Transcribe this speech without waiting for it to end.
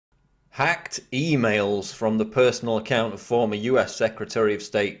Hacked emails from the personal account of former US Secretary of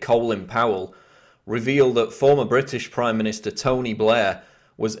State Colin Powell reveal that former British Prime Minister Tony Blair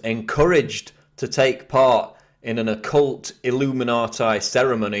was encouraged to take part in an occult Illuminati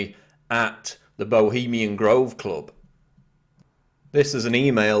ceremony at the Bohemian Grove Club. This is an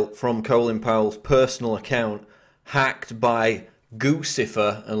email from Colin Powell's personal account, hacked by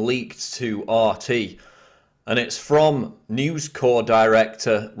Goosifer and leaked to RT. And it's from News Corps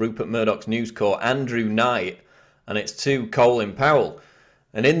director, Rupert Murdoch's News Corps, Andrew Knight, and it's to Colin Powell.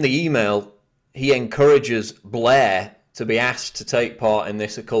 And in the email, he encourages Blair to be asked to take part in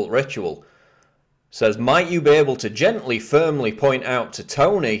this occult ritual. Says, might you be able to gently, firmly point out to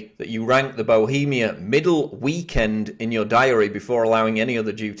Tony that you rank the Bohemia middle weekend in your diary before allowing any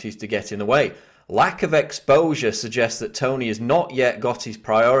other duties to get in the way? Lack of exposure suggests that Tony has not yet got his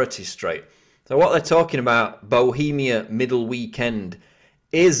priorities straight. So what they're talking about, Bohemia middle weekend,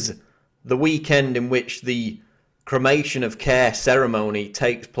 is the weekend in which the cremation of care ceremony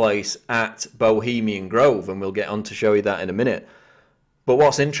takes place at Bohemian Grove, and we'll get on to show you that in a minute. But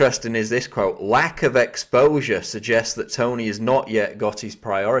what's interesting is this quote, lack of exposure suggests that Tony has not yet got his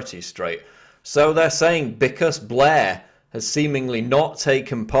priorities straight. So they're saying because Blair has seemingly not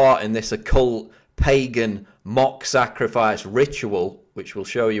taken part in this occult, pagan, mock sacrifice ritual, which we'll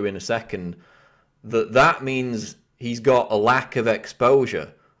show you in a second, that means he's got a lack of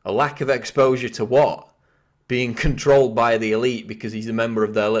exposure. A lack of exposure to what? Being controlled by the elite because he's a member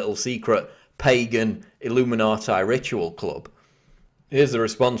of their little secret pagan Illuminati ritual club. Here's the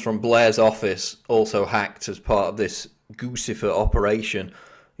response from Blair's office, also hacked as part of this Goosifer operation.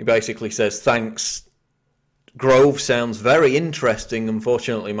 He basically says, thanks, Grove sounds very interesting.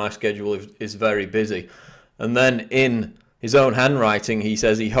 Unfortunately, my schedule is very busy. And then in his own handwriting, he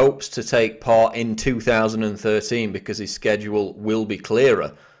says he hopes to take part in 2013 because his schedule will be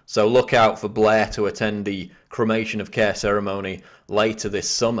clearer. So look out for Blair to attend the cremation of care ceremony later this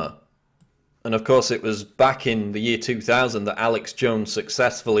summer. And of course, it was back in the year 2000 that Alex Jones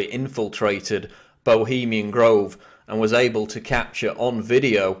successfully infiltrated Bohemian Grove and was able to capture on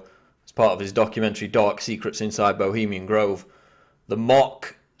video, as part of his documentary Dark Secrets Inside Bohemian Grove, the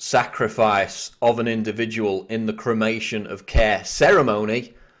mock sacrifice of an individual in the cremation of care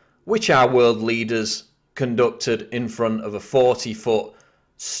ceremony, which our world leaders conducted in front of a 40-foot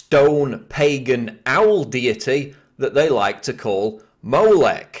stone pagan owl deity that they like to call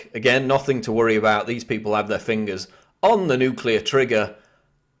Molech. Again, nothing to worry about. These people have their fingers on the nuclear trigger,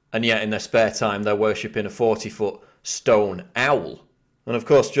 and yet in their spare time they're worshipping a 40-foot stone owl. And of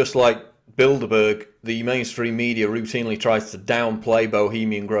course, just like Bilderberg, the mainstream media routinely tries to downplay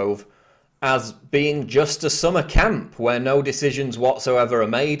Bohemian Grove as being just a summer camp where no decisions whatsoever are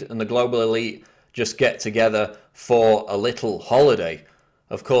made and the global elite just get together for a little holiday.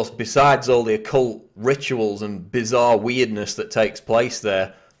 Of course, besides all the occult rituals and bizarre weirdness that takes place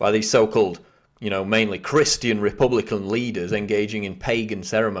there by these so-called, mainly Christian Republican leaders engaging in pagan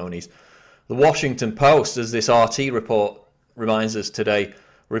ceremonies, the Washington Post, as this RT report reminds us today,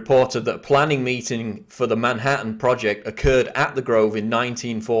 reported that a planning meeting for the Manhattan Project occurred at the Grove in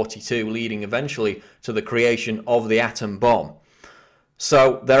 1942, leading eventually to the creation of the atom bomb.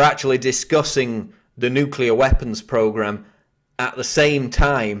 So they're actually discussing the nuclear weapons program at the same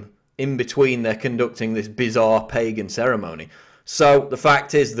time. In between, they're conducting this bizarre pagan ceremony. So the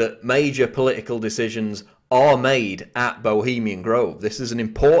fact is that major political decisions are made at Bohemian Grove. This is an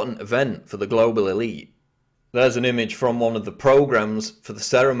important event for the global elite. There's an image from one of the programs for the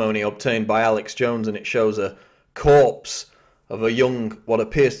ceremony obtained by Alex Jones, and it shows a corpse of a young, what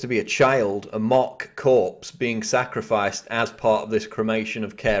appears to be a child, a mock corpse being sacrificed as part of this cremation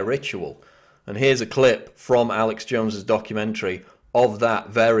of care ritual. And here's a clip from Alex Jones's documentary of that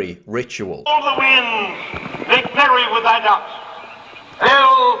very ritual. All the winds, victory without doubt.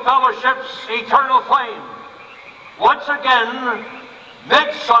 Hail fellowship's eternal flame. Once again,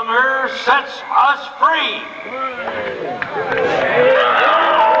 midsummer sets us free.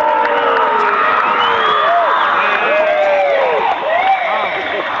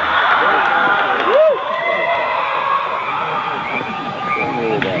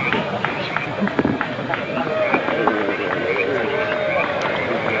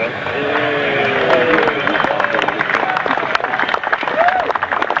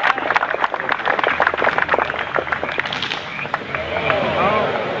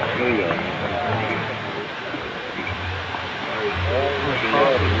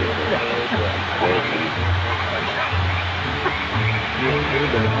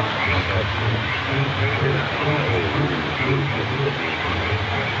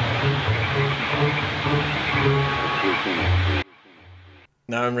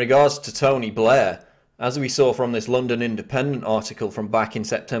 Now, in regards to Tony Blair, as we saw from this London Independent article from back in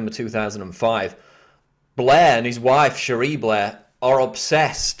September 2005, Blair and his wife Cherie Blair are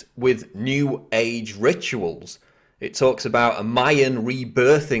obsessed with New Age rituals. It talks about a Mayan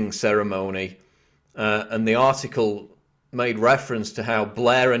rebirthing ceremony, and the article made reference to how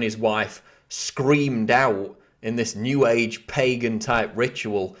Blair and his wife screamed out in this New Age pagan type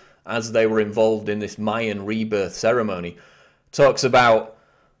ritual as they were involved in this Mayan rebirth ceremony. Talks about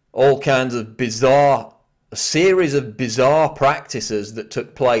all kinds of a series of bizarre practices that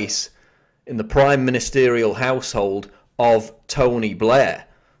took place in the prime ministerial household of Tony Blair.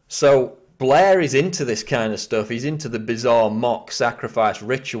 So Blair is into this kind of stuff. He's into the bizarre mock sacrifice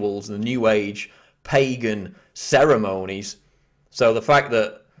rituals, the New Age pagan ceremonies. So the fact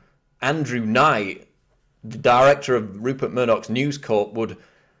that Andrew Knight, the director of Rupert Murdoch's News Corp, would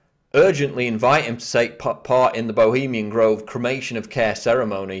urgently invite him to take part in the Bohemian Grove cremation of care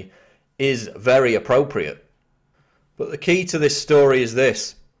ceremony is very appropriate. But the key to this story is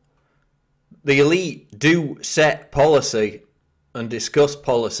this: the elite do set policy and discuss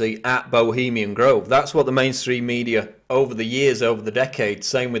policy at Bohemian Grove. That's what the mainstream media over the years, over the decades,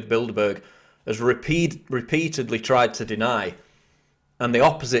 same with Bilderberg, has repeatedly tried to deny. And the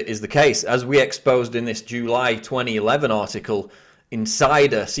opposite is the case, as we exposed in this July 2011 article.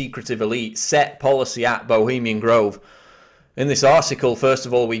 Insider secretive elite set policy at Bohemian Grove. In this article, first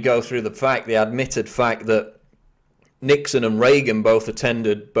of all, we go through the admitted fact that Nixon and Reagan both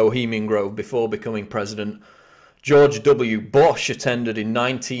attended Bohemian Grove before becoming president. George W. Bush attended in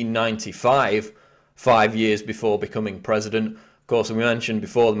 1995, 5 years before becoming president. Of course, we mentioned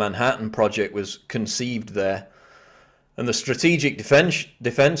before the Manhattan Project was conceived there. And the Strategic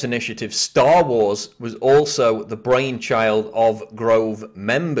Defense Initiative, Star Wars, was also the brainchild of Grove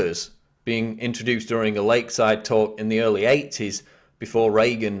members, being introduced during a lakeside talk in the early 80s before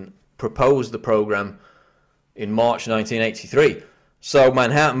Reagan proposed the program in March 1983. So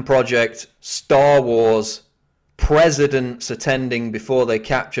Manhattan Project, Star Wars, presidents attending before they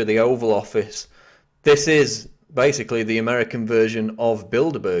capture the Oval Office. This is basically the American version of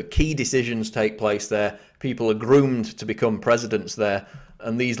Bilderberg. Key decisions take place there. People are groomed to become presidents there.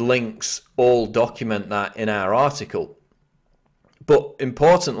 And these links all document that in our article. But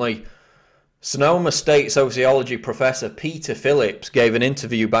importantly, Sonoma State sociology professor Peter Phillips gave an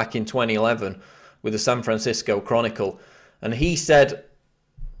interview back in 2011 with the San Francisco Chronicle. And he said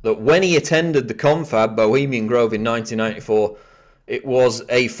that when he attended the confab, Bohemian Grove, in 1994, it was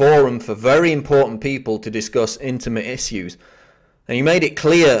a forum for very important people to discuss intimate issues. And he made it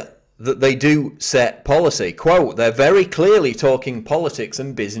clear that they do set policy. Quote, "They're very clearly talking politics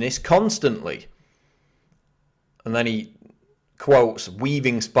and business constantly." And then he quotes,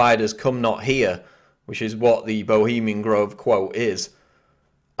 "Weaving spiders come not here," which is what the Bohemian Grove quote is.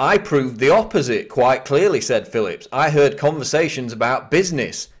 "I proved the opposite quite clearly," said Phillips. "I heard conversations about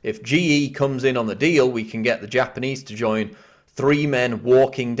business. If GE comes in on the deal, we can get the Japanese to join. 3 men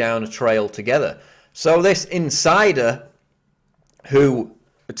walking down a trail together." So this insider who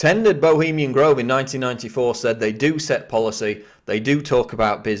attended Bohemian Grove in 1994 said they do set policy, they do talk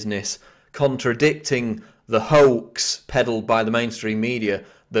about business, contradicting the hoax peddled by the mainstream media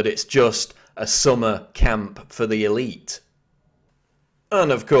that it's just a summer camp for the elite.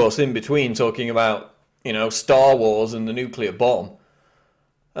 And of course, in between talking about, Star Wars and the nuclear bomb,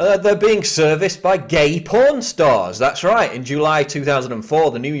 they're being serviced by gay porn stars. That's right. In July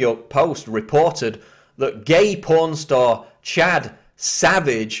 2004, the New York Post reported that gay porn star Chad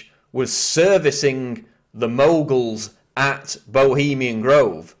Savage was servicing the moguls at Bohemian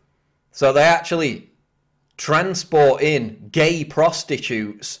Grove. So they actually transport in gay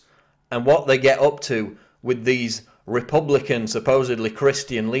prostitutes and what they get up to with these Republican, supposedly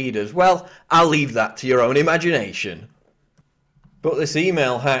Christian leaders. Well, I'll leave that to your own imagination. But this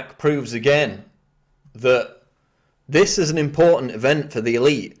email hack proves again that this is an important event for the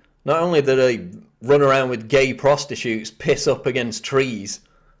elite. Not only do they run around with gay prostitutes, piss up against trees,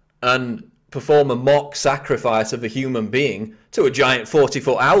 and perform a mock sacrifice of a human being to a giant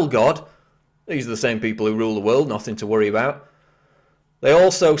 40-foot owl god. These are the same people who rule the world, nothing to worry about. They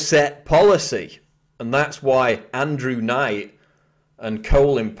also set policy, and that's why Andrew Knight and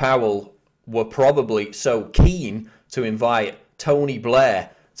Colin Powell were probably so keen to invite Tony Blair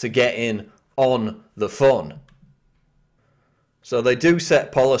to get in on the fun. So they do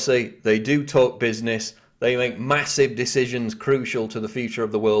set policy, they do talk business, they make massive decisions crucial to the future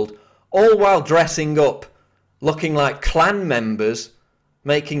of the world, all while dressing up, looking like clan members,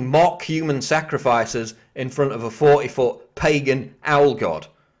 making mock human sacrifices in front of a 40-foot pagan owl god.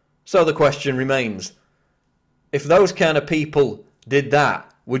 So the question remains, if those kind of people did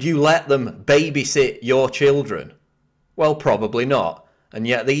that, would you let them babysit your children? Well, probably not. And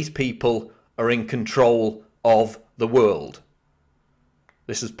yet these people are in control of the world.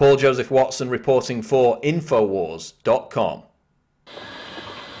 This is Paul Joseph Watson reporting for Infowars.com.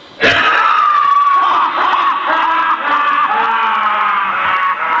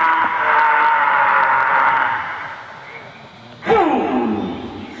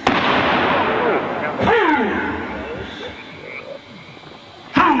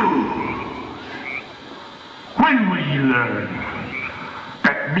 When will he learn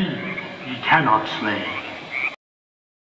that me he cannot slay?